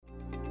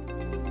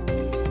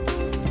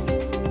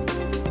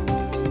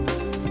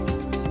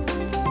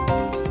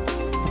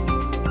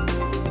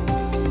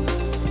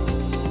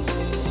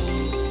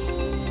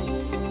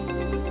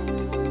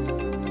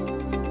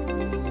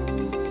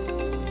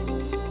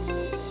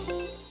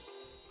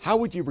How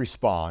would you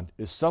respond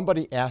if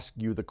somebody asked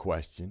you the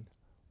question,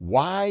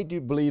 why do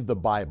you believe the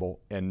Bible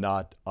and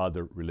not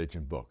other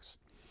religion books?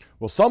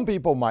 Well, some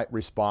people might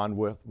respond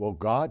with, well,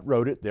 God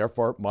wrote it,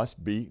 therefore it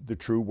must be the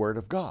true Word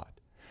of God.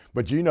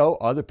 But you know,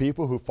 other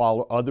people who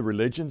follow other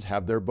religions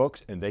have their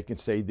books and they can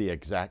say the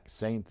exact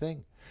same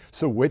thing.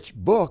 So which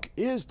book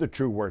is the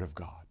true Word of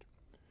God?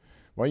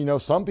 Well, you know,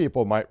 some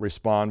people might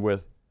respond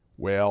with,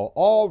 well,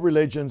 all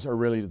religions are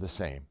really the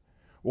same.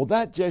 Well,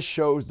 that just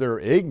shows their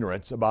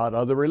ignorance about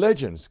other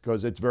religions,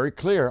 because it's very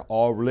clear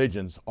all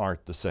religions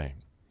aren't the same.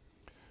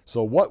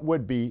 So what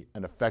would be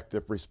an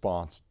effective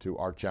response to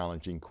our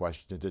challenging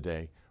question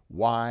today?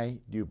 Why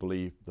do you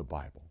believe the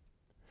Bible?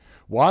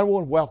 Well, I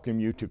want to welcome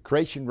you to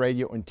Creation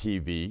Radio and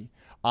TV.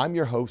 I'm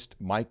your host,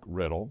 Mike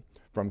Riddle,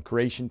 from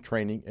Creation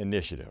Training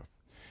Initiative.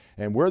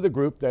 And we're the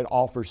group that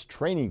offers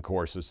training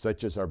courses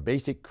such as our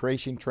basic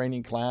creation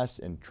training class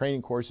and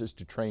training courses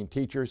to train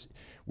teachers.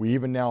 We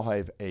even now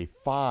have a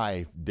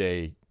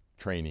 5-day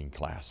training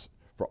class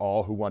for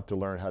all who want to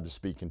learn how to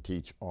speak and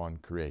teach on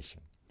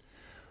creation.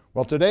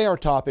 Well, today our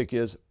topic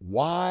is,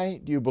 why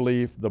do you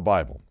believe the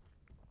Bible?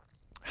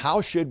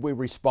 How should we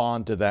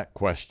respond to that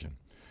question?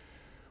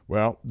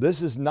 Well,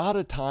 this is not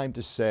a time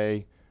to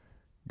say,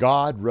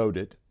 God wrote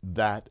it,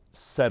 that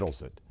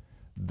settles it.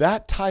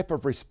 That type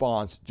of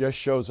response just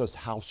shows us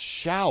how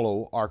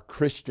shallow our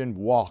Christian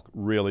walk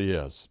really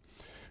is.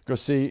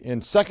 Because see, in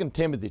 2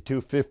 Timothy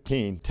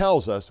 2:15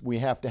 tells us we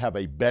have to have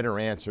a better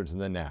answer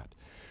than that.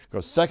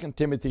 Because 2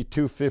 Timothy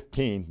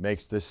 2:15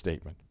 makes this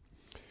statement: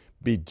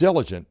 be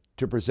diligent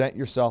to present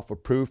yourself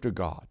approved to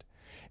God,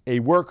 a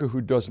worker who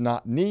does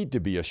not need to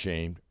be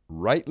ashamed,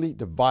 rightly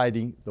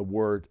dividing the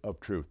word of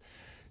truth.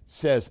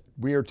 Says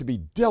we are to be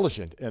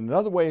diligent. And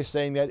another way of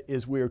saying that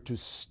is we are to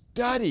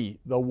study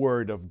the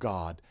Word of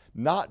God,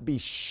 not be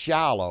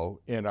shallow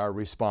in our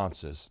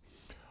responses.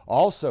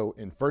 Also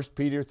in 1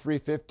 Peter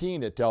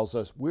 3:15 it tells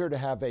us we're to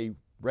have a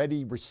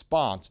ready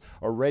response,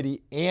 a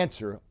ready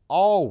answer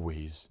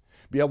always,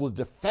 be able to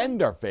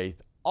defend our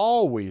faith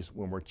always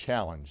when we're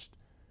challenged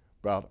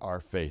about our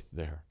faith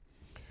there.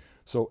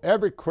 So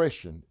every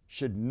Christian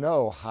should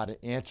know how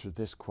to answer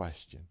this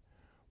question.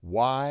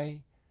 Why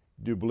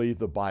do you believe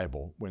the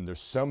Bible when there's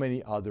so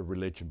many other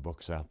religion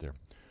books out there?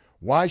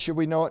 Why should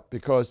we know it?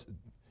 Because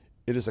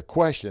it is a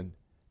question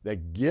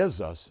that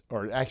gives us,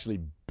 or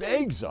actually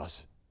begs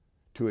us,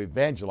 to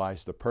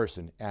evangelize the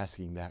person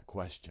asking that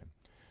question.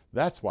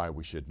 That's why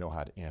we should know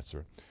how to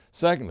answer it.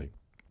 Secondly,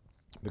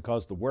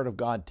 because the Word of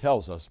God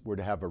tells us we're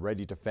to have a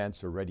ready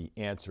defense or ready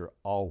answer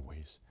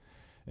always.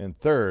 And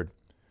third,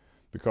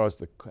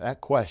 because that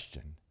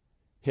question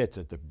hits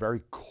at the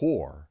very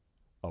core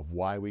of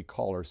why we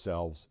call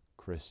ourselves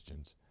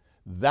Christians.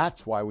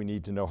 That's why we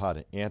need to know how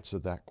to answer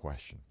that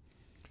question.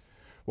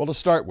 Well, to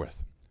start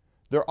with,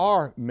 there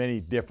are many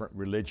different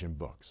religion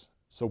books.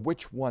 So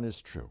which one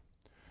is true?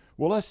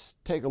 Well, let's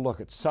take a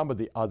look at some of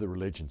the other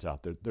religions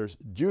out there. There's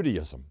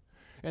Judaism,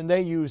 and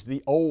they use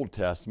the Old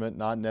Testament,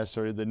 not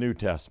necessarily the New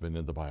Testament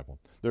in the Bible.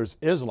 There's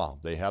Islam.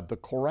 They have the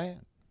Quran.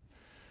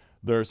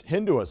 There's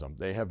Hinduism.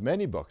 They have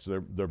many books.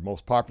 Their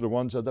most popular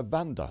ones are the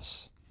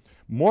Vedas.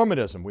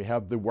 Mormonism, we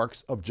have the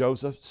works of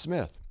Joseph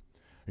Smith.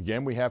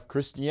 Again, we have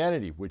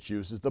Christianity, which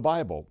uses the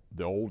Bible,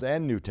 the Old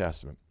and New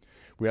Testament.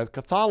 We have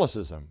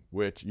Catholicism,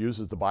 which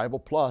uses the Bible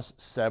plus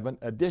 7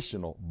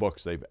 additional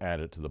books they've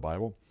added to the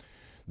Bible.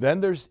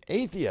 Then there's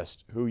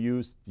atheists who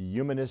use the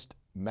Humanist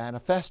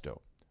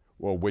Manifesto.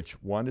 Well,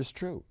 which one is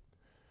true?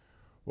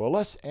 Well,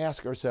 let's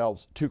ask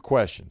ourselves 2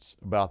 questions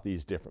about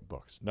these different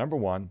books. Number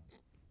one,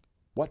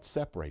 what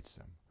separates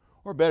them?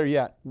 Or better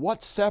yet,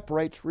 what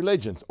separates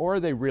religions? Or are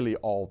they really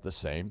all the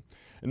same?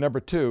 And number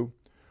 2,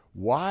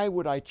 why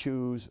would I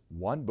choose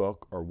one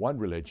book or one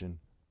religion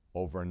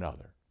over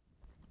another?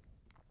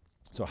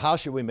 So how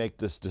should we make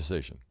this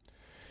decision?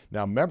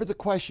 Now remember, the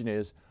question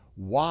is,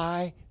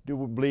 why do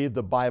we believe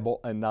the Bible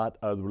and not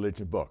other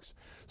religion books?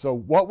 So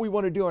what we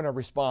want to do in our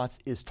response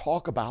is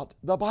talk about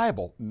the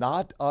Bible,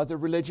 not other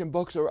religion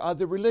books or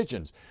other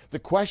religions. The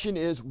question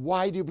is,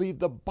 why do you believe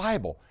the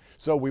Bible?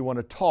 So we want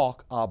to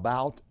talk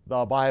about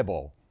the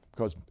Bible,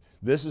 because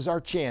this is our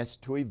chance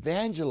to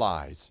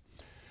evangelize.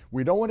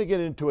 We don't want to get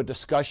into a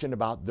discussion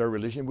about their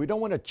religion. We don't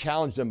want to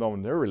challenge them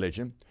on their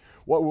religion.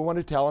 What we want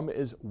to tell them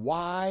is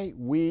why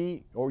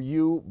we or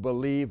you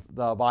believe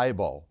the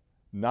Bible,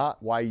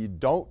 not why you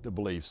don't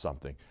believe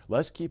something.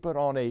 Let's keep it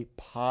on a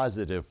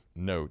positive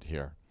note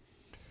here.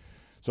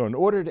 So in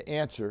order to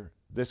answer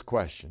this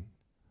question,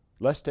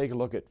 let's take a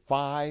look at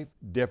 5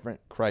 different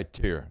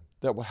criteria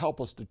that will help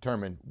us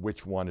determine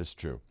which one is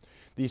true.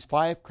 These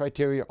 5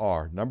 criteria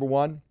are, number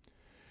 1,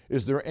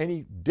 is there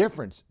any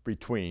difference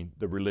between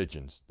the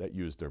religions that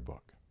use their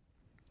book?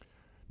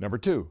 Number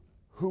 2,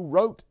 who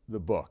wrote the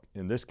book?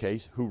 In this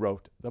case, who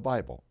wrote the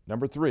Bible?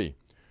 Number 3,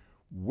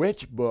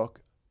 which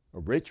book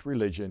or which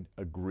religion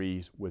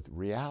agrees with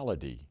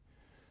reality?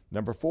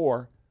 Number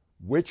 4,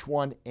 which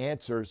one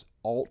answers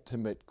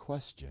ultimate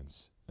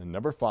questions? And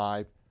number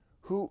 5,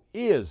 who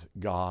is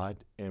God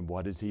and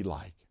what is He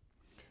like?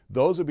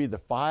 Those will be the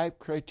 5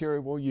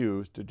 criteria we'll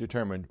use to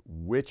determine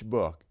which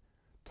book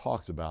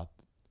talks about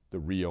the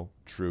real,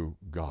 true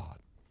God.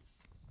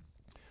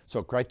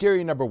 So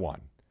criteria number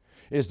one,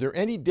 is there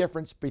any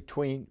difference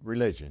between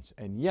religions?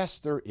 And yes,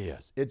 there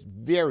is. It's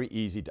very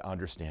easy to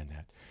understand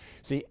that.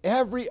 See,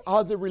 every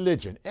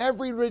religion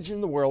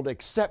in the world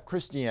except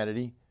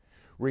Christianity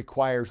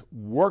requires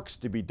works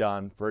to be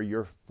done for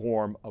your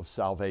form of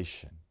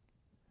salvation.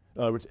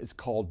 In other words, it's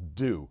called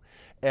do.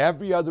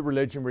 Every other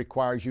religion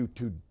requires you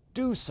to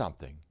do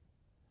something.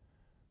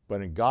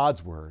 But in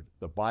God's Word,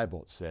 the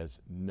Bible says,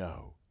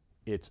 no,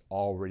 it's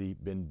already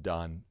been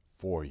done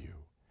for you.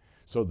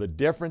 So the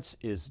difference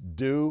is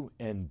do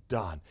and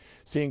done.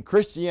 See, in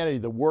Christianity,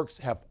 the works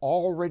have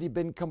already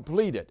been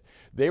completed.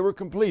 They were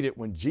completed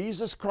when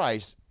Jesus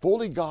Christ,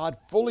 fully God,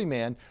 fully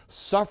man,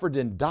 suffered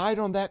and died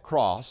on that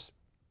cross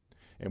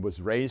and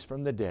was raised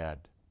from the dead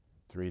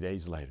 3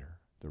 days later,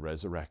 the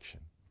resurrection.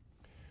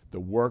 The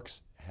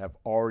works have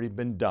already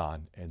been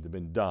done, and they've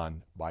been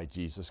done by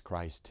Jesus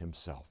Christ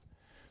himself.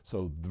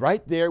 So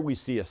right there we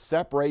see a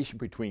separation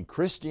between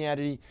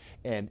Christianity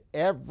and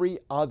every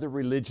other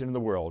religion in the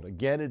world.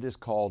 Again, it is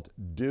called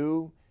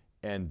do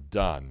and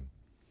done.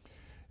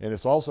 And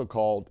it's also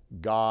called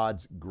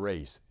God's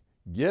grace,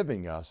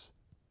 giving us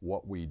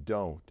what we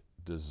don't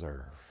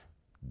deserve.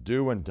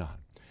 Do and done.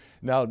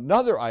 Now,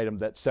 another item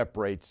that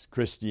separates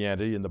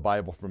Christianity and the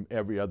Bible from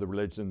every other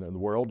religion in the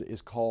world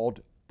is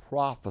called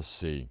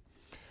prophecy.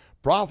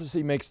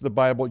 Prophecy makes the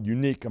Bible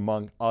unique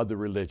among other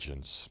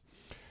religions,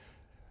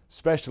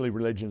 especially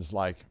religions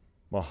like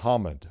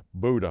Muhammad,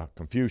 Buddha,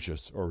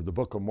 Confucius, or the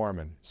Book of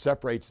Mormon.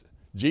 Separates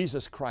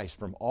Jesus Christ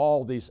from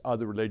all these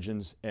other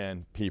religions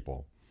and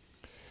people.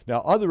 Now,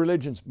 other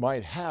religions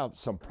might have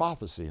some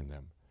prophecy in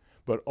them,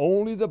 but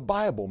only the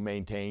Bible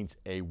maintains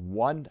a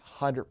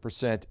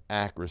 100%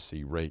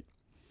 accuracy rate.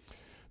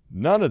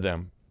 None of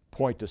them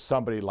point to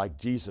somebody like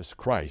Jesus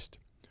Christ.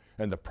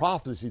 And the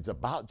prophecies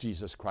about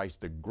Jesus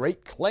Christ, the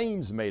great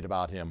claims made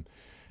about him,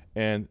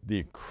 and the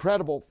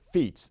incredible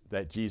feats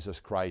that Jesus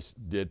Christ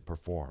did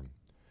perform.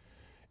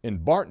 In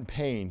Barton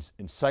Payne's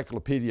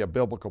Encyclopedia of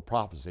Biblical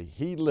Prophecy,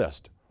 he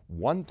lists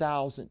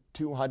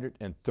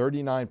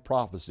 1,239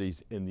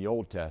 prophecies in the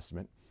Old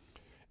Testament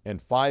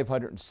and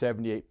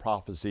 578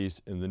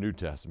 prophecies in the New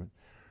Testament,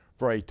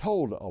 for a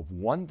total of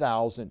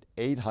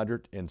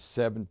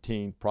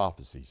 1,817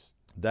 prophecies.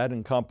 That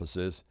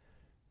encompasses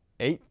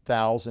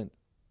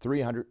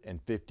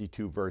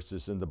 8,352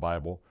 verses in the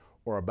Bible,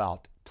 or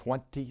about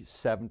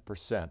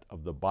 27%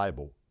 of the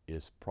Bible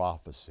is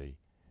prophecy.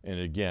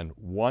 And again,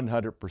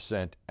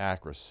 100%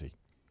 accuracy.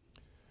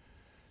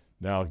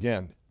 Now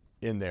again,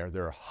 in there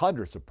are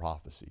hundreds of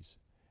prophecies.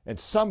 And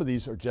some of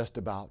these are just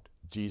about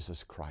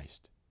Jesus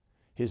Christ,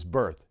 his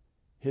birth,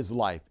 his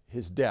life,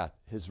 his death,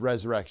 his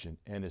resurrection,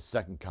 and his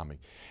second coming.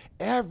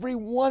 Every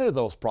one of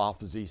those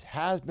prophecies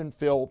has been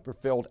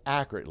fulfilled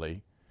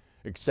accurately,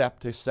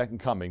 except his second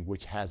coming,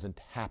 which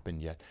hasn't happened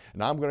yet.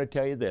 And I'm going to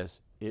tell you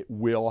this, it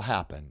will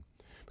happen.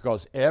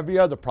 Because every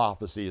other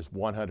prophecy is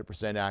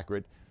 100%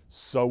 accurate,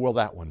 so will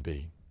that one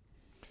be.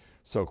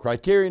 So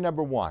criteria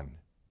number one,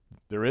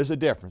 there is a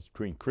difference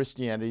between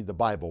Christianity, the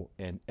Bible,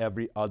 and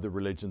every other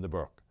religion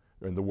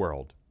in the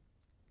world.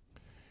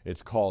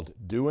 It's called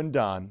do and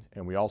done,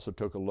 and we also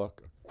took a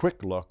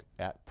quick look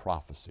at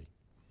prophecy.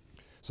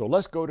 So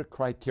let's go to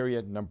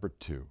criteria number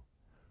two.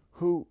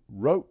 Who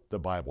wrote the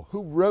Bible?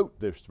 Who wrote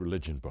this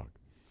religion book?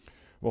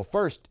 Well,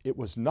 first, it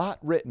was not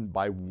written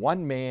by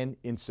one man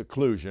in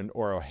seclusion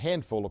or a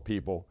handful of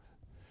people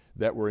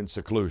that were in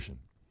seclusion.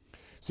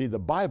 See, the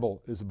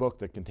Bible is a book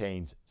that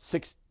contains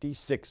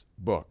 66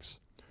 books,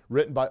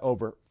 written by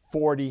over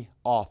 40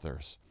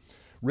 authors,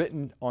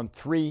 written on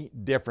 3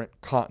 different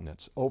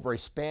continents, over a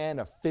span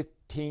of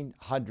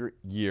 1,500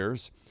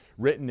 years,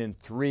 written in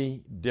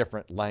 3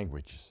 different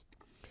languages.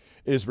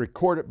 It is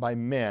recorded by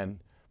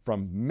men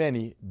from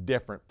many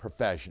different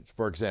professions.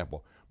 For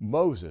example,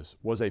 Moses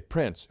was a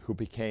prince who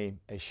became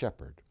a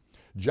shepherd.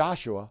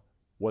 Joshua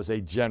was a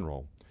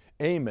general.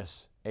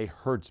 Amos, a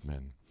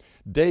herdsman.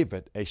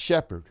 David, a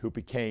shepherd who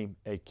became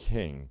a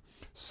king.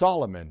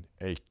 Solomon,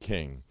 a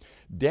king.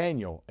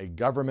 Daniel, a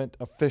government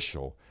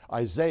official.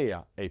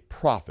 Isaiah, a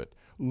prophet.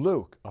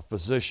 Luke, a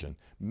physician.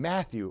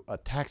 Matthew, a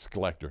tax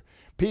collector.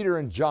 Peter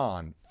and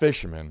John,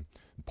 fishermen.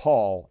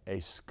 Paul,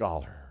 a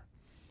scholar.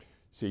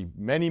 See,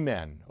 many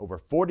men, over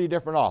 40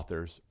 different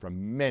authors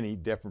from many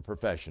different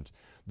professions.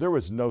 There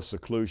was no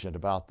seclusion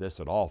about this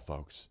at all,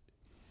 folks.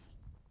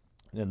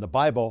 And the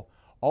Bible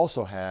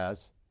also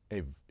has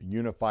a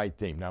unified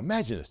theme. Now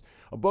imagine this,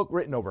 a book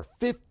written over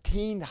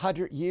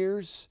 1,500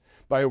 years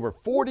by over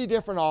 40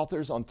 different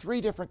authors on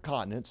 3 different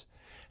continents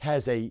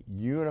has a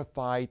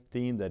unified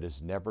theme that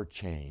has never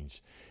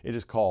changed. It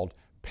is called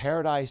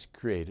Paradise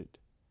Created,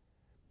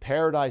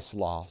 Paradise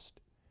Lost,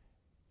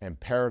 and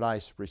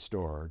Paradise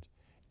Restored.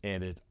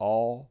 And it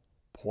all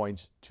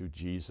points to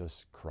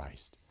Jesus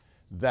Christ.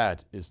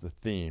 That is the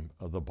theme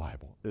of the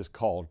Bible. It is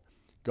called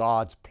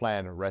God's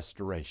plan of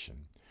restoration.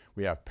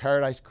 We have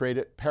paradise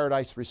created,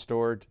 paradise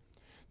restored.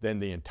 Then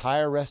the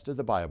entire rest of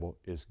the Bible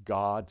is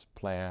God's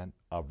plan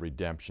of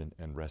redemption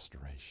and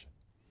restoration.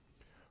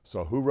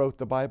 So who wrote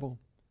the Bible?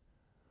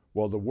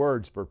 Well, the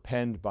words were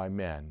penned by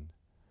men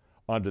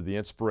under the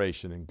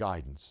inspiration and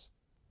guidance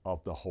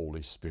of the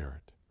Holy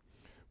Spirit.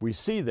 We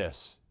see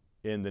this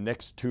in the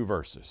next two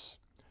verses.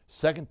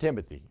 2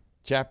 Timothy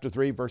chapter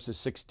 3, verses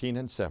 16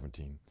 and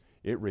 17.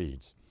 It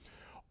reads,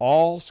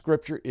 "All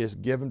Scripture is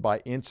given by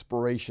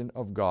inspiration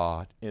of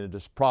God, and it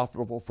is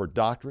profitable for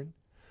doctrine,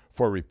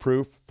 for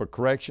reproof, for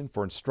correction,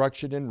 for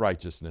instruction in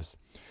righteousness,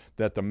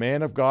 that the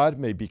man of God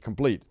may be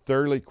complete,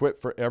 thoroughly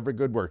equipped for every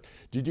good work."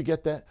 Did you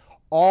get that?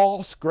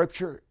 All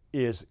Scripture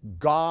is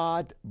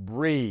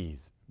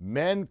God-breathed.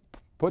 Men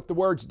put the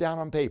words down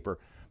on paper,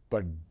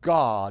 but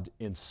God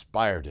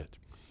inspired it.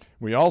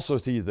 We also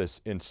see this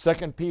in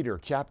 2 Peter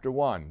chapter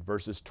 1,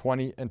 verses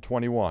 20 and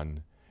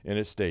 21, and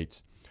it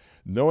states,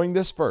 "Knowing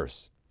this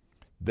first,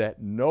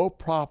 that no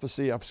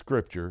prophecy of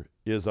Scripture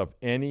is of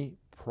any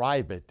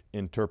private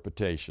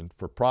interpretation,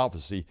 for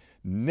prophecy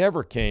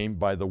never came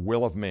by the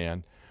will of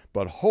man,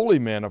 but holy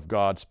men of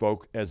God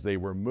spoke as they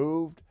were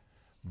moved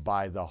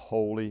by the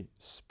Holy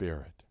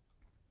Spirit."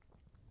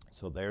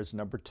 So there's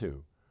number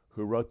two.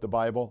 Who wrote the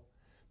Bible?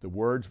 The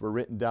words were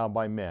written down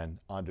by men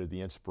under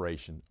the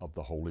inspiration of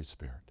the Holy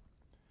Spirit.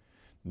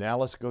 Now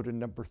let's go to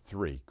number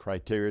three,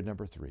 criteria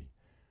number three.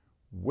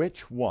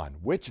 Which one,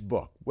 which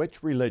book,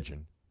 which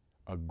religion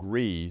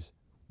agrees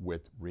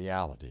with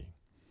reality?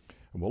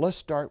 Well, let's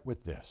start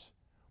with this.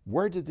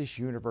 Where did this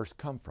universe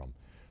come from?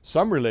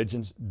 Some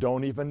religions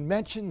don't even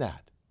mention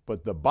that,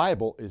 but the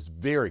Bible is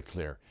very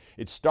clear.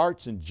 It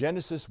starts in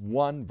Genesis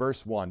 1,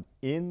 verse 1.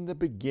 "In the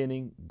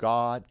beginning,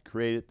 God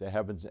created the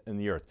heavens and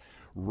the earth."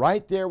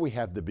 Right there we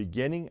have the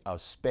beginning of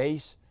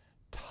space,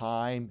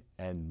 time,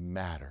 and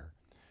matter.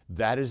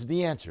 That is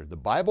the answer. The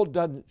Bible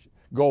doesn't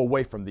go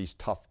away from these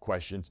tough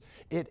questions.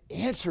 It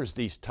answers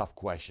these tough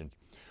questions.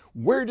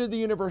 Where did the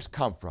universe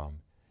come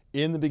from?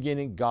 In the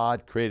beginning,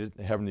 God created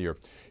the heaven and the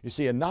earth. You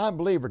see, a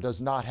non-believer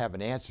does not have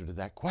an answer to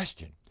that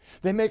question.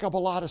 They make up a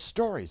lot of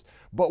stories,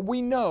 but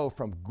we know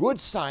from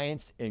good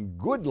science and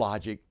good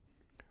logic,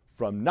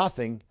 from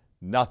nothing,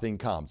 nothing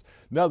comes.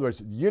 In other words,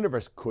 the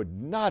universe could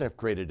not have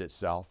created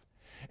itself,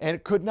 and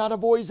it could not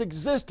have always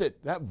existed.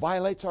 That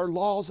violates our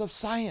laws of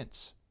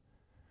science.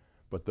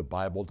 But the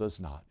Bible does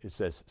not. It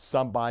says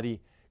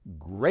somebody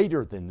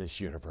greater than this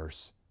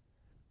universe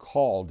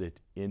called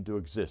it into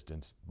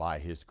existence by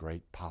his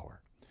great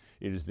power.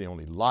 It is the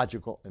only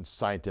logical and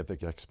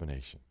scientific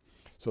explanation.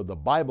 So the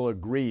Bible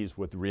agrees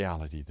with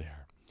reality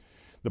there.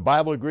 The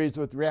Bible agrees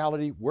with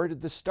reality. Where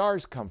did the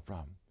stars come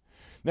from?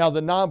 Now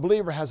the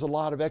non-believer has a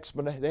lot of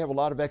they have a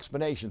lot of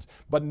explanations,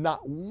 but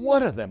not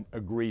one of them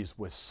agrees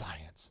with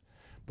science.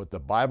 But the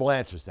Bible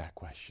answers that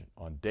question.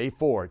 On day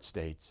 4 it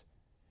states,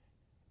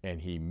 "And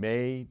he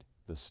made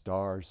the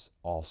stars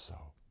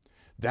also."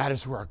 That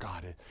is where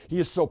God is. He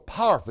is so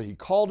powerful. He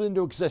called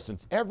into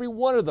existence every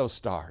one of those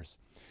stars.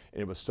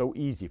 And it was so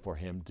easy for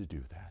him to do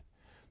that.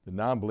 The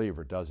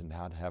non-believer doesn't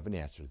have an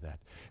answer to that.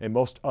 And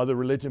most other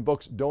religion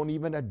books don't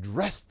even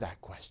address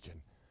that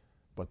question.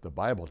 But the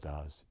Bible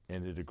does,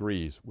 and it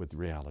agrees with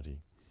reality.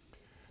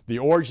 The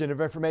origin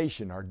of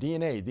information, our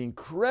DNA, the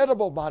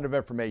incredible amount of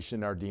information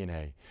in our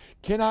DNA,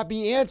 cannot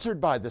be answered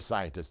by the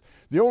scientists.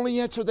 The only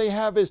answer they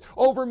have is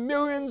over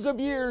millions of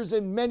years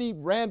and many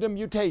random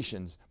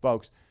mutations.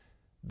 Folks,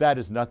 that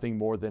is nothing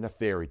more than a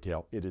fairy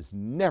tale. It has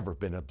never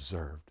been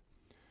observed.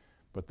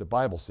 But the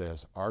Bible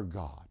says our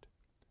God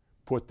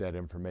put that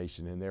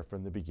information in there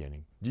from the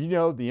beginning. Do you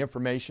know the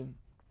information,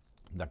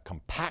 the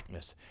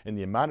compactness, and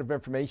the amount of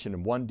information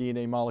in one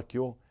DNA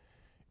molecule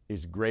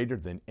is greater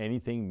than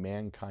anything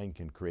mankind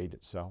can create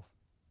itself?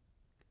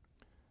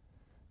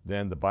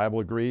 Then the Bible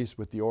agrees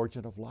with the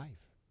origin of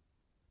life.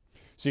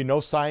 See, no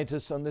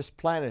scientist on this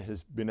planet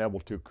has been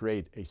able to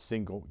create a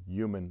single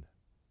human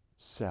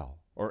cell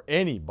or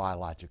any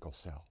biological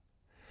cell.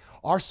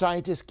 Our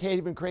scientists can't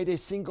even create a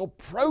single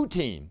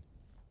protein,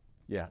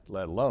 yet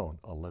let alone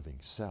a living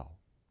cell.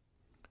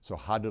 So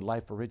how did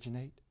life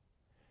originate?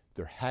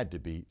 There had to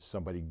be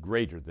somebody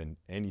greater than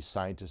any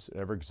scientist that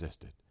ever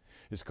existed.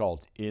 It's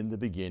called "In the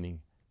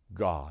beginning,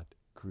 God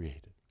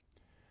created."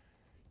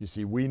 You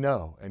see, we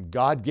know, and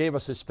God gave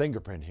us his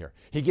fingerprint here.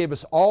 He gave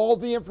us all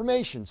the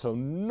information so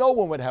no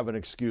one would have an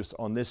excuse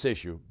on this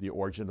issue, the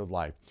origin of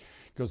life.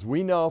 Because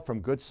we know from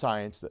good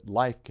science that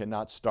life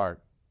cannot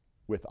start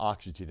with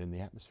oxygen in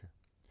the atmosphere.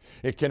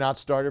 It cannot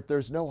start if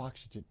there's no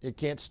oxygen. It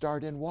can't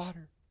start in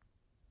water.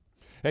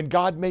 And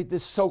God made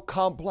this so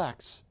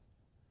complex,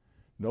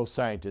 no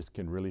scientist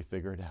can really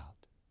figure it out.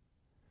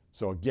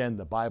 So again,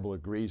 the Bible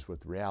agrees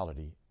with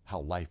reality,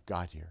 how life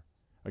got here.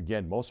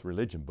 Again, most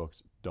religion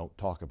books don't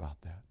talk about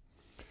that.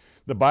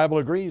 The Bible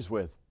agrees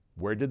with,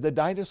 where did the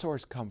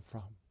dinosaurs come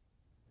from?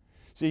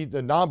 See,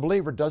 the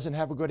non-believer doesn't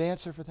have a good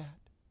answer for that.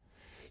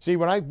 See,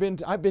 when I've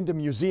been to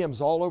museums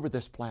all over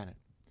this planet.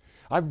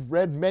 I've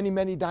read many,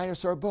 many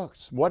dinosaur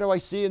books. What do I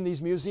see in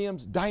these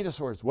museums?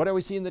 Dinosaurs. What do I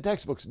see in the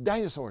textbooks?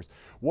 Dinosaurs.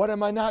 What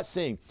am I not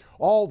seeing?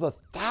 All the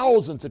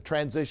thousands of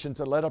transitions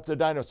that led up to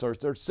dinosaurs.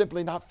 They're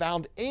simply not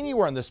found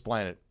anywhere on this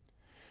planet.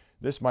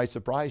 This might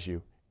surprise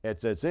you.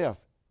 It's as if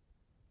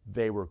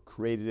they were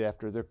created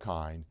after their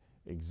kind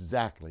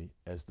exactly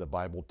as the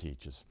Bible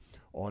teaches.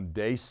 On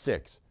day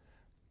 6,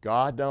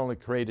 God not only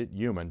created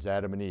humans,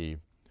 Adam and Eve,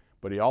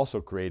 but he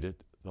also created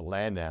the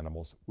land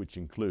animals, which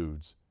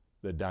includes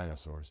the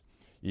dinosaurs.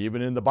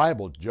 Even in the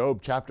Bible, Job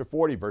chapter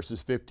 40,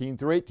 verses 15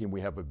 through 18,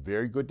 we have a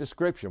very good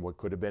description of what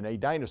could have been a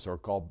dinosaur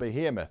called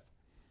Behemoth.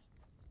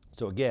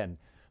 So again,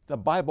 the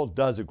Bible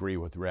does agree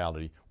with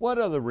reality. What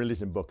other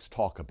religion books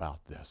talk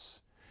about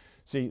this?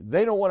 See,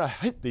 they don't want to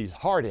hit these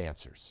hard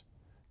answers.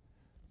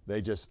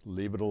 They just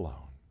leave it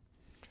alone.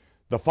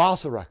 The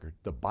fossil record,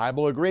 the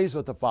Bible agrees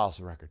with the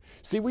fossil record.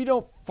 See, we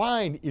don't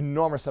find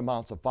enormous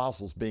amounts of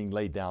fossils being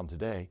laid down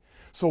today.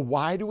 So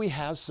why do we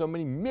have so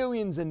many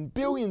millions and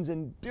billions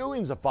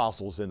of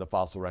fossils in the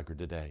fossil record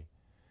today?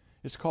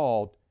 It's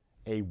called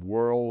a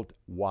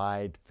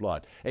worldwide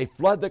flood. A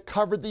flood that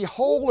covered the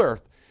whole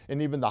earth,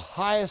 and even the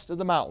highest of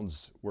the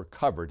mountains were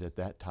covered at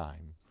that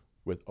time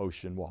with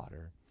ocean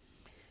water.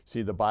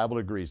 See, the Bible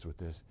agrees with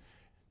this.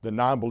 The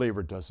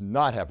non-believer does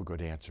not have a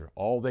good answer.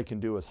 All they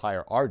can do is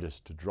hire artists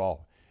to draw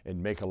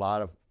and make a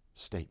lot of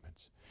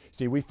statements.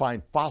 See, we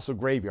find fossil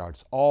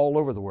graveyards all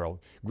over the world.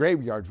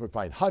 Graveyards would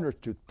find hundreds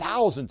to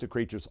thousands of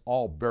creatures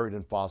all buried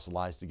and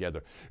fossilized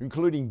together,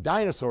 including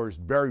dinosaurs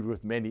buried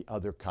with many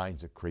other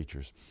kinds of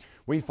creatures.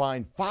 We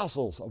find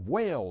fossils of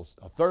whales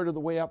a third of the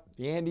way up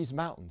the Andes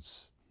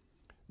Mountains,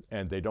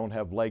 and they don't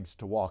have legs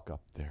to walk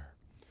up there.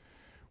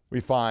 We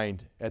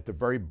find at the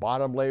very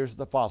bottom layers of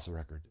the fossil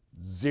record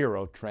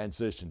 0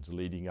 transitions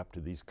leading up to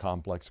these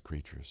complex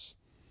creatures.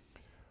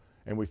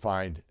 And we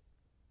find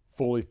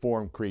fully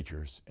formed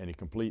creatures and a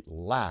complete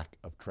lack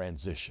of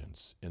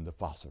transitions in the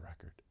fossil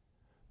record.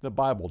 The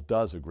Bible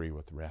does agree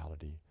with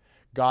reality.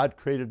 God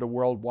created a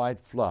worldwide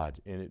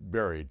flood and it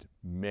buried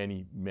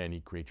many,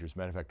 many creatures.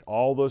 Matter of fact,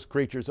 all those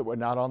creatures that were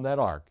not on that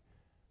ark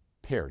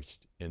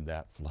perished in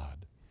that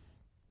flood.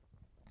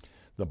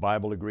 The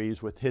Bible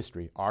agrees with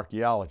history.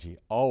 Archaeology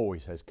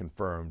always has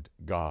confirmed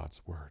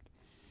God's word.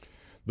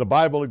 The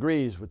Bible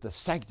agrees with the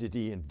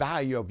sanctity and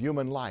value of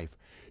human life.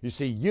 You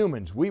see,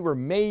 humans, we were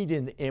made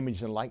in the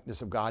image and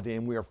likeness of God,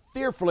 and we are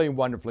fearfully and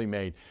wonderfully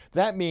made.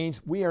 That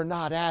means we are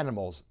not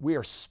animals. We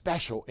are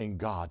special in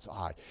God's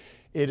eye.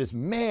 It is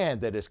man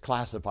that has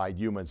classified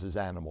humans as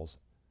animals,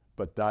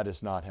 but that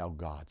is not how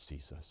God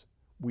sees us.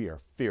 We are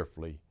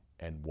fearfully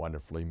and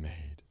wonderfully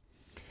made.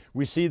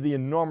 We see the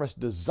enormous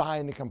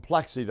design and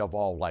complexity of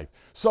all life.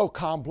 So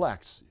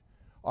complex,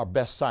 our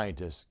best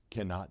scientists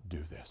cannot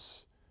do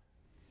this.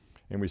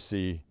 And we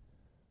see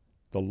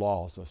the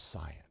laws of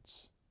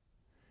science.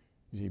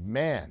 You see,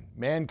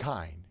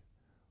 mankind,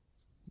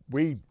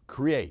 we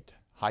create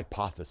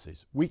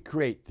hypotheses, we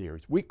create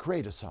theories, we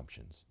create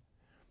assumptions.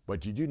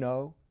 But did you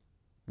know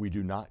we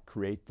do not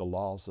create the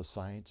laws of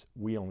science?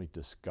 We only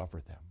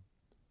discover them.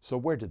 So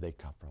where did they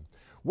come from?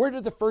 Where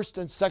did the first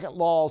and second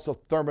laws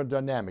of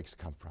thermodynamics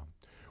come from?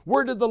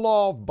 Where did the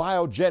law of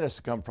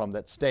biogenesis come from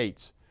that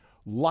states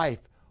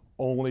life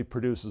only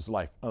produces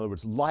life? In other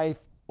words, life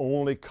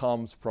only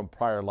comes from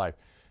prior life.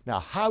 Now,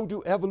 how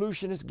do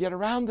evolutionists get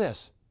around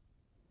this?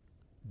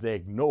 They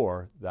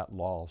ignore that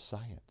law of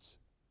science.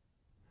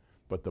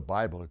 But the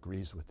Bible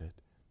agrees with it,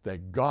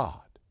 that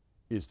God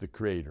is the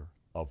creator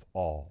of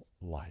all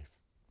life.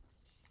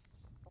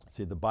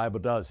 See, the Bible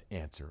does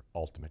answer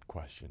ultimate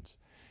questions.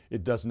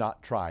 It does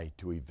not try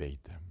to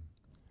evade them.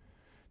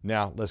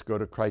 Now, let's go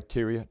to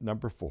criteria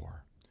number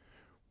 4.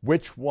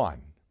 Which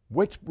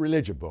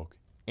religion book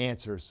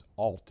answers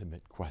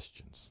ultimate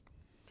questions?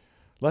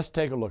 Let's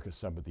take a look at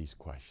some of these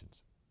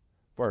questions.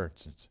 For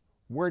instance,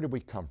 where do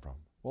we come from?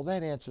 Well,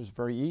 that answer is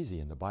very easy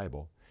in the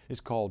Bible.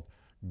 It's called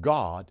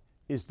God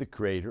is the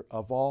creator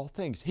of all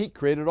things. He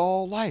created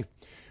all life.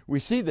 We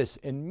see this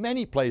in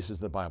many places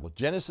in the Bible.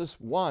 Genesis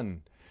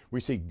 1, we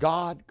see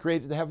God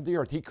created the heaven and the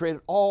earth. He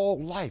created all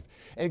life.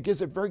 And it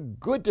gives a very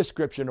good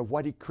description of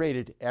what he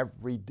created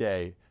every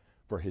day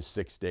for his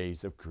 6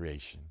 days of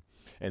creation.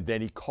 And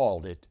then he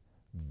called it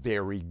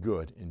very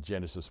good in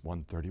Genesis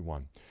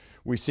 1:31.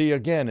 We see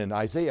again in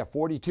Isaiah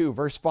 42,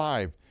 verse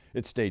 5,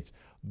 it states,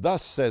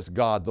 "Thus says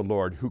God the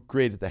Lord, who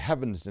created the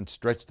heavens and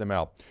stretched them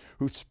out,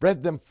 who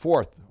spread them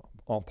forth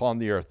upon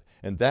the earth,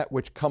 and that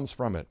which comes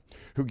from it,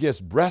 who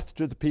gives breath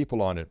to the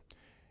people on it,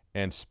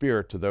 and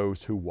spirit to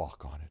those who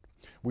walk on it."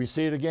 We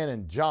see it again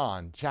in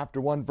John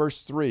chapter 1,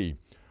 verse 3.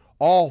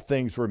 "All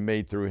things were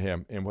made through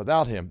him, and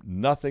without him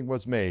nothing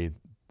was made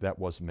that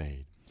was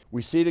made."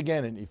 We see it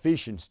again in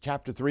Ephesians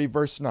chapter 3,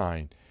 verse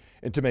 9.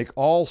 "And to make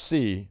all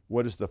see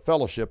what is the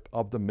fellowship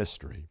of the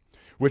mystery,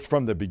 which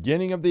from the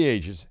beginning of the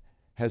ages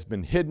has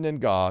been hidden in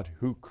God,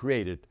 who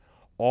created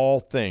all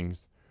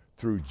things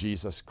through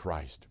Jesus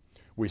Christ."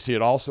 We see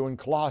it also in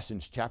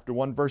Colossians chapter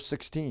 1, verse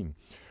 16.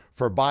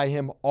 "For by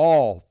him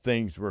all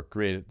things were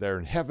created, that are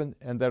in heaven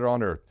and that are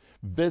on earth,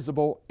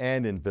 visible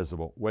and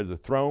invisible, whether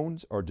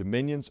thrones or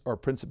dominions or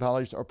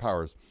principalities or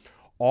powers.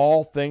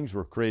 All things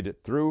were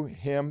created through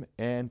him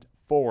and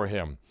for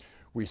him."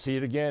 We see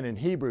it again in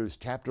Hebrews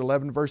chapter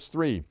 11, verse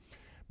 3.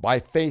 "By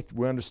faith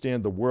we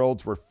understand the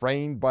worlds were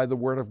framed by the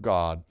word of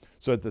God,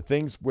 so that the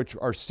things which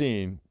are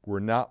seen were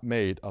not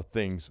made of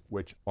things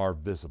which are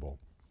visible."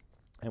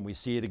 And we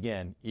see it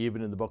again,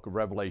 even in the book of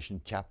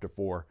Revelation, chapter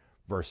 4,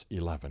 verse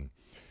 11.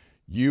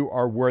 You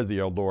are worthy,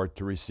 O Lord,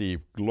 to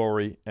receive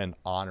glory and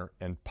honor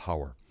and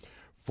power.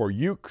 For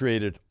you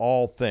created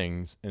all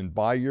things, and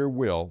by your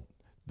will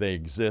they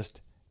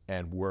exist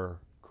and were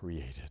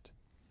created.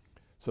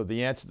 So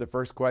the answer to the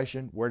first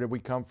question, where did we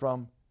come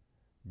from?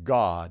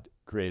 God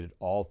created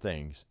all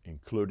things,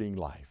 including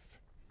life.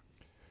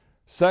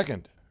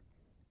 Second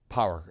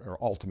power or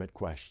ultimate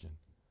question,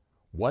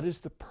 what is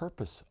the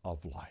purpose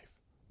of life?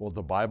 Well,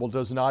 the Bible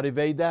does not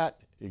evade that.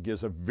 It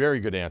gives a very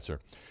good answer.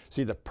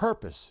 See, the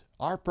purpose,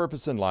 our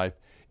purpose in life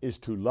is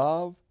to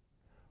love,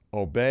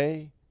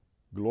 obey,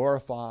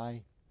 glorify,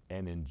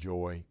 and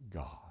enjoy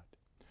God.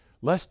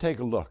 Let's take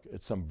a look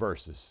at some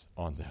verses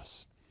on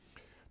this.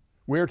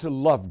 We're to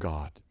love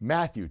God.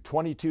 Matthew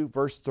 22,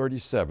 verse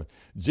 37.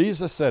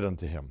 Jesus said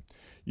unto him,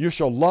 you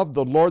shall love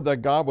the Lord thy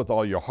God with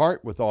all your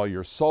heart, with all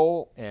your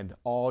soul, and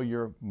all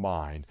your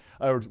mind.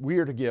 In other words, we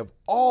are to give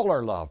all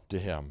our love to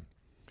him.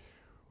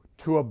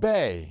 To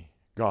obey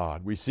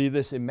God. We see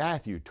this in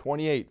Matthew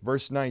 28,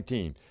 verse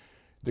 19.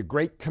 The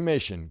Great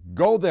Commission,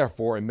 go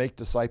therefore and make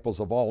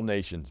disciples of all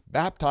nations,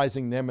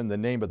 baptizing them in the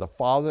name of the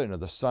Father and of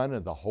the Son and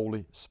of the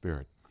Holy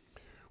Spirit.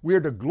 We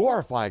are to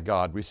glorify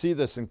God. We see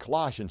this in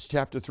Colossians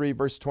chapter 3,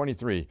 verse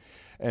 23.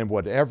 And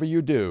whatever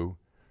you do,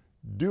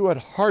 do it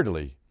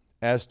heartily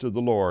as to the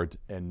Lord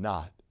and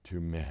not to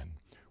men.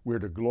 We're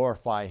to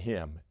glorify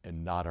him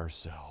and not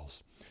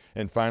ourselves.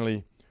 And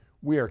finally,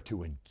 we are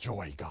to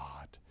enjoy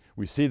God.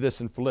 We see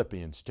this in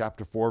Philippians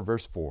chapter 4,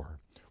 verse 4,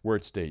 where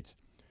it states,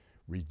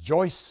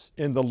 rejoice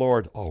in the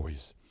Lord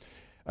always.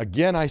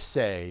 Again I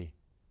say,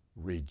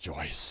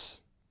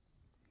 rejoice.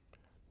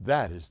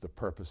 That is the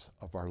purpose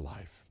of our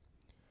life.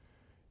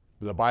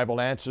 The Bible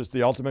answers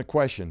the ultimate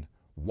question,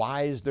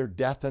 why is there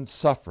death and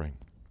suffering?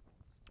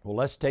 Well,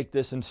 let's take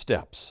this in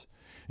steps.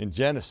 In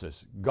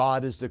Genesis,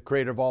 God is the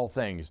creator of all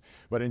things.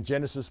 But in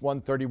Genesis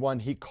 1:31,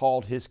 he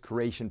called his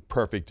creation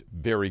perfect,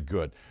 very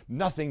good.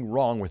 Nothing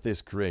wrong with his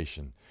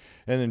creation.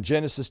 And in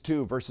Genesis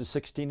 2, verses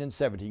 16 and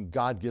 17,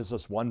 God gives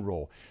us one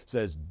rule. It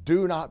says,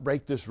 do not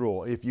break this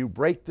rule. If you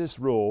break this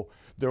rule,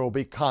 there will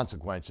be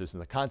consequences,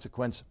 and the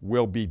consequence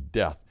will be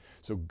death.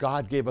 So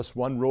God gave us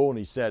one rule, and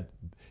he said,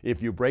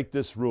 if you break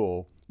this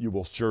rule, you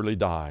will surely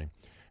die.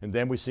 And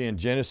then we see in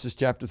Genesis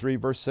chapter 3,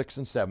 verse 6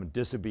 and 7,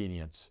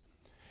 disobedience.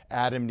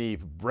 Adam and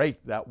Eve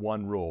break that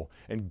one rule,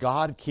 and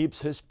God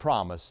keeps his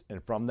promise,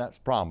 and from that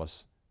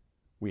promise,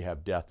 we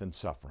have death and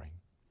suffering.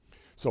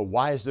 So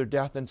why is there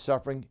death and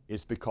suffering?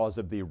 It's because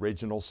of the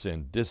original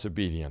sin,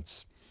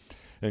 disobedience.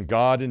 And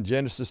God in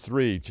Genesis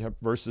 3,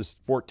 verses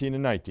 14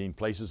 and 19,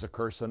 places a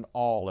curse on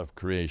all of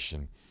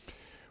creation.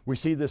 We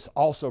see this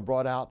also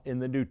brought out in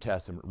the New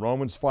Testament.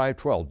 Romans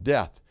 5:12,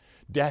 death.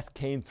 Death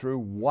came through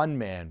one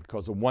man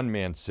because of one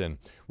man's sin.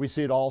 We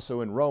see it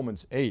also in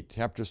Romans 8,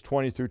 chapters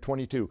 20 through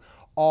 22.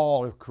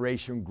 All of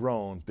creation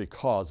groans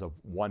because of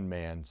one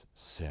man's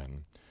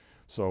sin.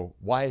 So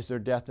why is there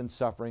death and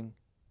suffering?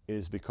 It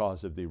is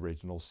because of the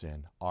original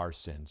sin, our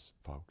sins,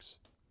 folks.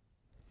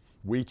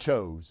 We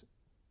chose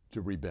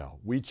to rebel.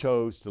 We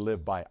chose to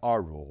live by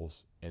our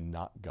rules and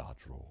not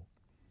God's rule.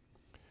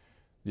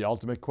 The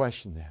ultimate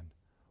question then,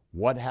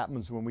 what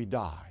happens when we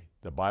die?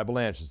 The Bible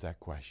answers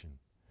that question.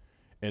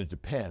 And it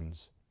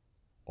depends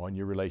on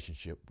your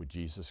relationship with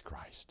Jesus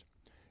Christ.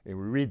 And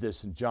we read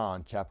this in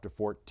John chapter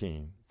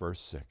 14,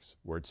 verse 6,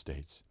 where it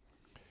states,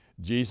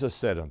 Jesus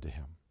said unto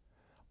him,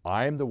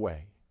 I am the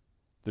way,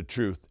 the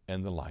truth,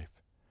 and the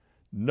life.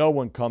 No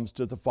one comes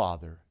to the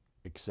Father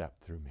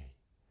except through me.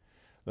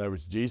 In other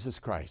words, Jesus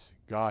Christ,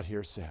 God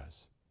here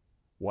says,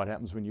 what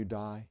happens when you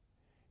die?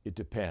 It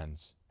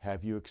depends.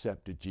 Have you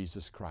accepted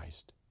Jesus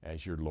Christ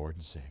as your Lord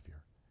and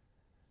Savior?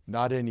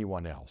 Not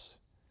anyone else.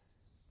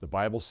 The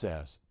Bible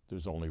says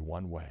there's only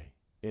one way,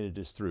 and it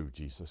is through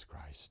Jesus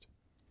Christ.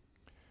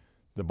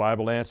 The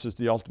Bible answers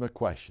the ultimate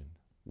question.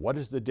 What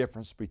is the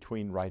difference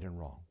between right and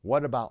wrong?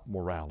 What about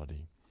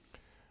morality?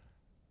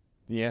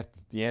 The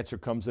answer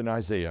comes in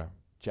Isaiah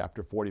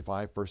chapter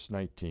 45, verse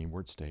 19,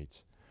 where it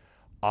states,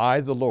 I,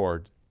 the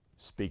Lord,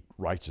 speak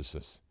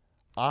righteousness.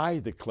 I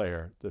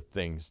declare the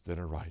things that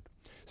are right.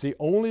 See,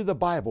 only the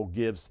Bible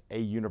gives a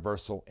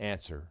universal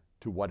answer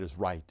to what is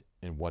right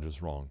and what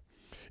is wrong.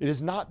 It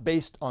is not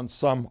based on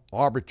some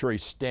arbitrary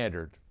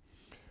standard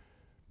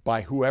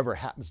by whoever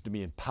happens to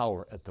be in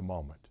power at the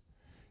moment.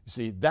 You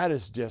see, that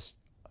is just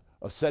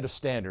a set of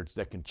standards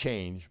that can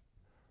change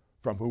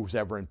from who's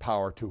ever in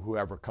power to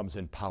whoever comes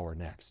in power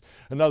next.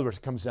 In other words,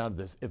 it comes down to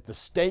this. If the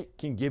state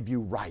can give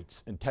you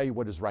rights and tell you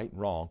what is right and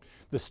wrong,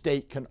 the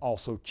state can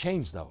also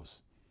change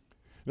those.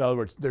 In other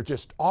words, they're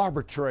just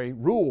arbitrary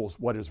rules,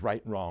 what is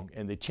right and wrong,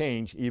 and they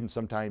change even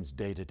sometimes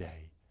day to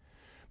day.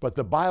 But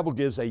the Bible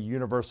gives a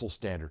universal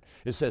standard.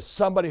 It says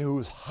somebody who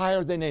is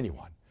higher than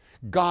anyone.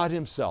 God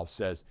himself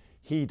says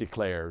he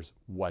declares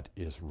what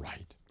is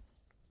right.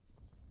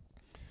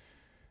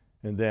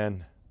 And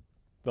then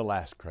the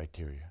last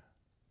criteria,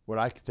 what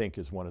I think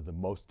is one of the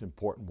most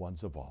important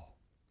ones of all.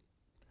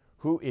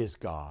 Who is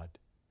God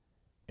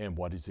and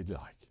what is he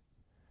like?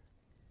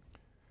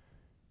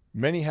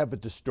 Many have a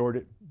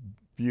distorted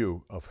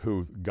view of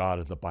who God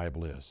of the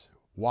Bible is.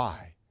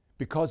 Why?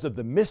 Because of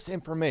the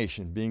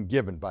misinformation being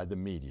given by the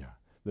media,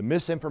 the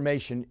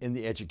misinformation in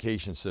the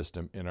education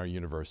system in our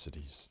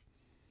universities.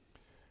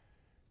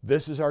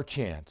 This is our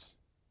chance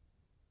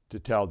to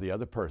tell the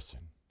other person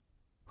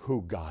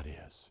who God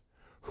is,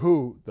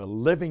 who the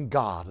living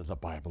God of the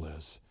Bible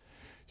is.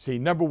 See,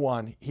 number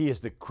one, He is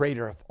the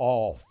creator of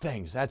all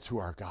things. That's who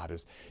our God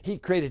is. He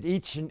created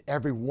each and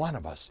every one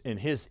of us in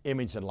His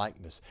image and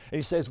likeness. And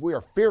He says we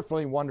are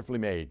fearfully and wonderfully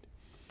made.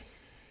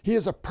 He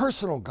is a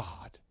personal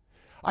God.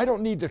 I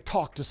don't need to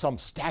talk to some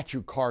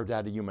statue carved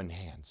out of human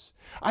hands.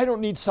 I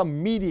don't need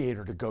some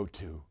mediator to go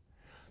to.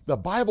 The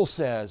Bible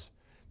says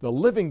the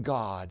living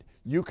God,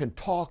 you can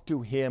talk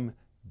to Him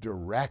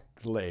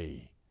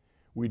directly.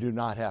 We do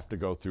not have to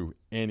go through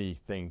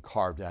anything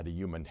carved out of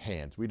human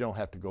hands. We don't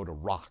have to go to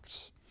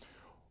rocks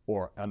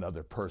or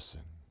another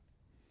person.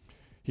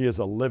 He is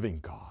a living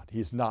God.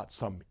 He's not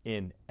some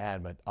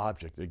inanimate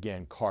object,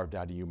 again, carved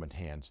out of human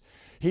hands.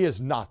 He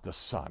is not the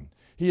sun.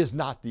 He is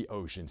not the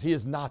oceans. He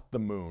is not the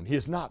moon. He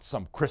is not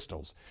some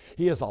crystals.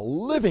 He is a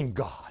living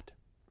God,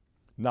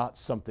 not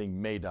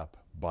something made up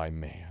by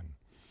man.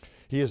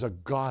 He is a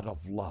God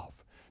of love.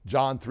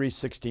 John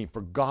 3:16,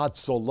 for God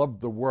so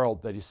loved the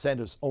world that He sent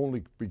His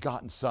only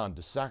begotten Son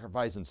to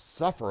sacrifice and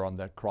suffer on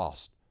that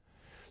cross,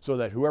 so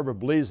that whoever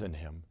believes in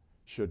Him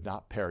should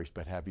not perish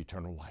but have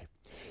eternal life.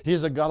 He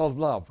is a God of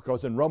love,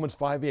 because in Romans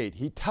 5:8,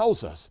 He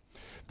tells us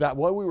that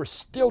while we were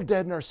still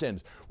dead in our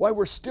sins, while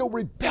we're still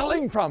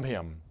rebelling from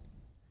Him,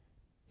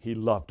 He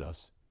loved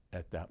us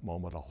at that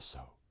moment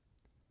also.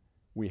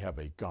 We have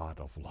a God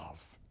of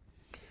love.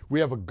 We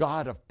have a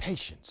God of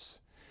patience.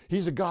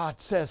 He's a God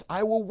that says,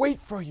 I will wait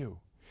for you.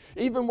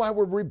 Even while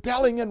we're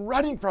rebelling and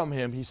running from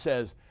Him, He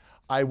says,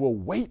 I will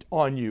wait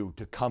on you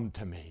to come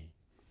to me.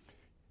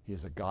 He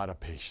is a God of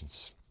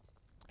patience.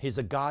 He's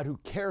a God who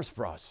cares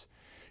for us.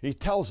 He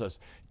tells us,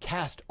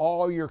 cast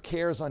all your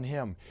cares on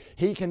Him.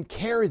 He can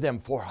carry them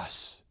for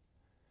us.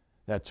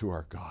 That's who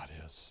our God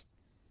is.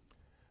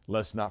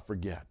 Let's not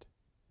forget,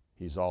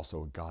 He's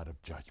also a God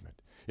of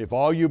judgment. If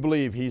all you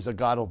believe He's a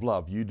God of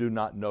love, you do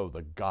not know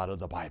the God of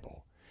the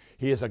Bible.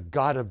 He is a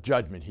God of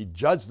judgment. He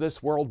judged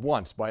this world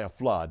once by a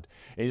flood,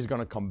 and He's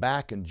going to come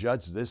back and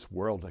judge this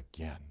world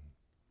again.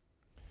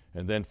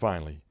 And then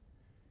finally,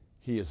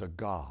 He is a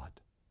God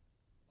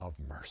of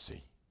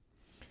mercy.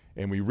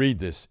 And we read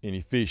this in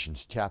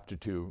Ephesians chapter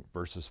 2,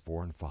 verses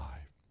 4 and 5.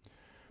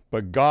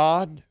 But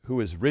God,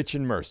 who is rich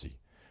in mercy,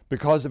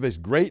 because of His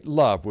great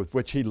love with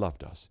which He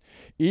loved us,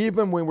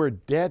 even when we're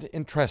dead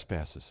in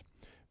trespasses,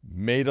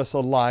 made us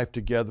alive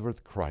together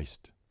with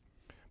Christ.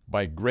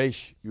 By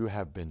grace you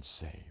have been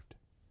saved.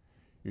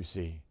 You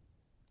see,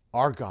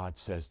 our God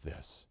says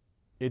this,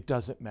 it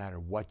doesn't matter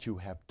what you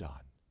have done.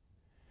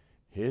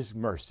 His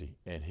mercy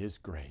and His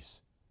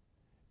grace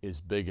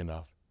is big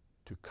enough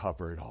to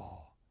cover it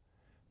all.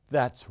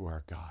 That's who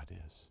our God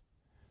is.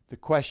 The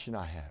question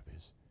I have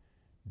is,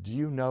 do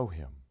you know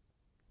Him?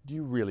 Do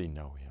you really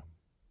know Him?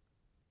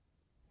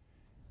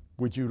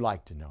 Would you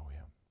like to know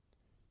Him?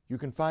 You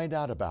can find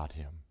out about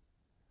Him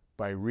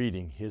by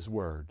reading His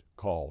Word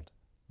called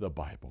the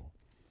Bible.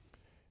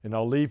 And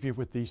I'll leave you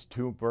with these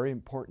two very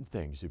important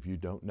things if you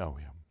don't know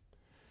Him.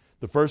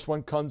 The first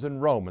one comes in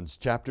Romans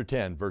chapter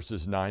 10,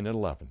 verses 9 and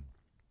 11.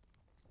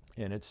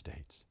 And it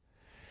states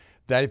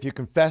that if you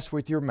confess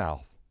with your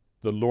mouth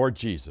the Lord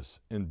Jesus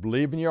and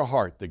believe in your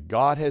heart that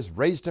God has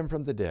raised Him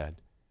from the dead,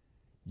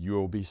 you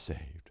will be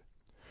saved.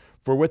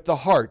 For with the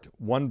heart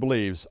one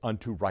believes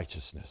unto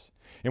righteousness,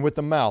 and with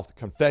the mouth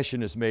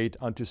confession is made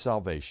unto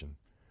salvation.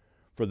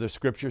 For the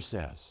Scripture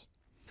says,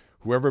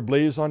 whoever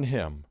believes on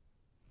Him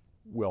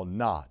will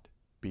not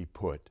be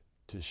put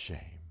to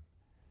shame.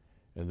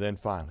 And then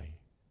finally,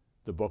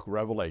 the book of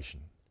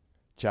Revelation,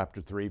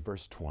 chapter 3,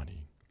 verse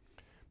 20.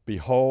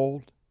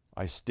 Behold,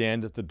 I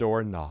stand at the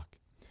door and knock.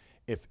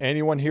 If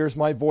anyone hears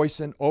my voice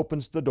and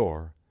opens the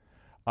door,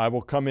 I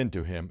will come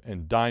into him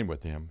and dine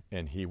with him,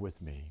 and he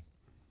with me.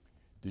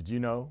 Did you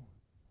know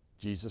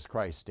Jesus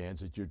Christ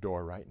stands at your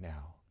door right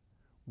now,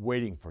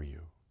 waiting for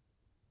you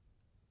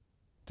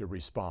to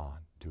respond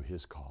to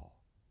His call?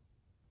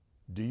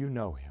 Do you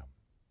know Him?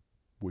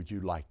 Would you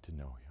like to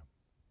know Him?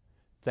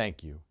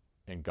 Thank you,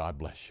 and God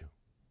bless you.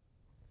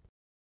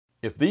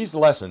 If these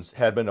lessons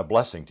had been a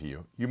blessing to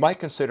you, you might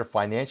consider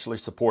financially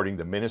supporting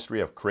the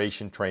Ministry of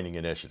Creation Training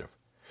Initiative.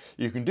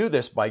 You can do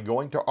this by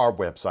going to our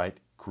website,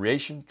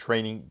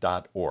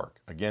 creationtraining.org.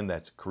 Again,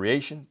 that's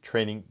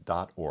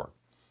creationtraining.org.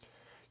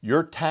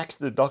 Your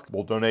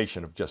tax-deductible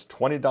donation of just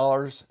 $20,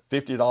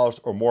 $50,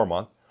 or more a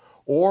month,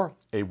 or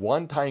a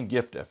one-time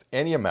gift of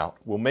any amount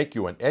will make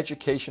you an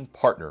education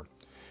partner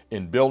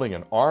in building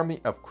an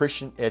army of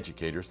Christian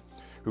educators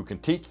who can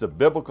teach the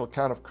biblical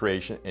account of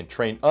creation and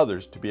train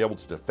others to be able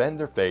to defend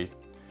their faith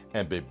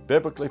and be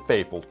biblically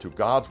faithful to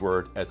God's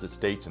Word as it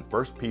states in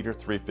 1 Peter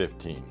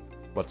 3:15.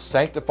 But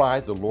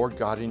sanctify the Lord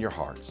God in your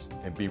hearts,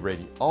 and be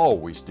ready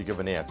always to give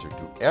an answer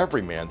to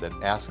every man that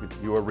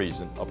asketh you a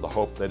reason of the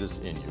hope that is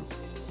in you,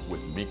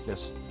 with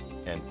meekness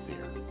and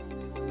fear.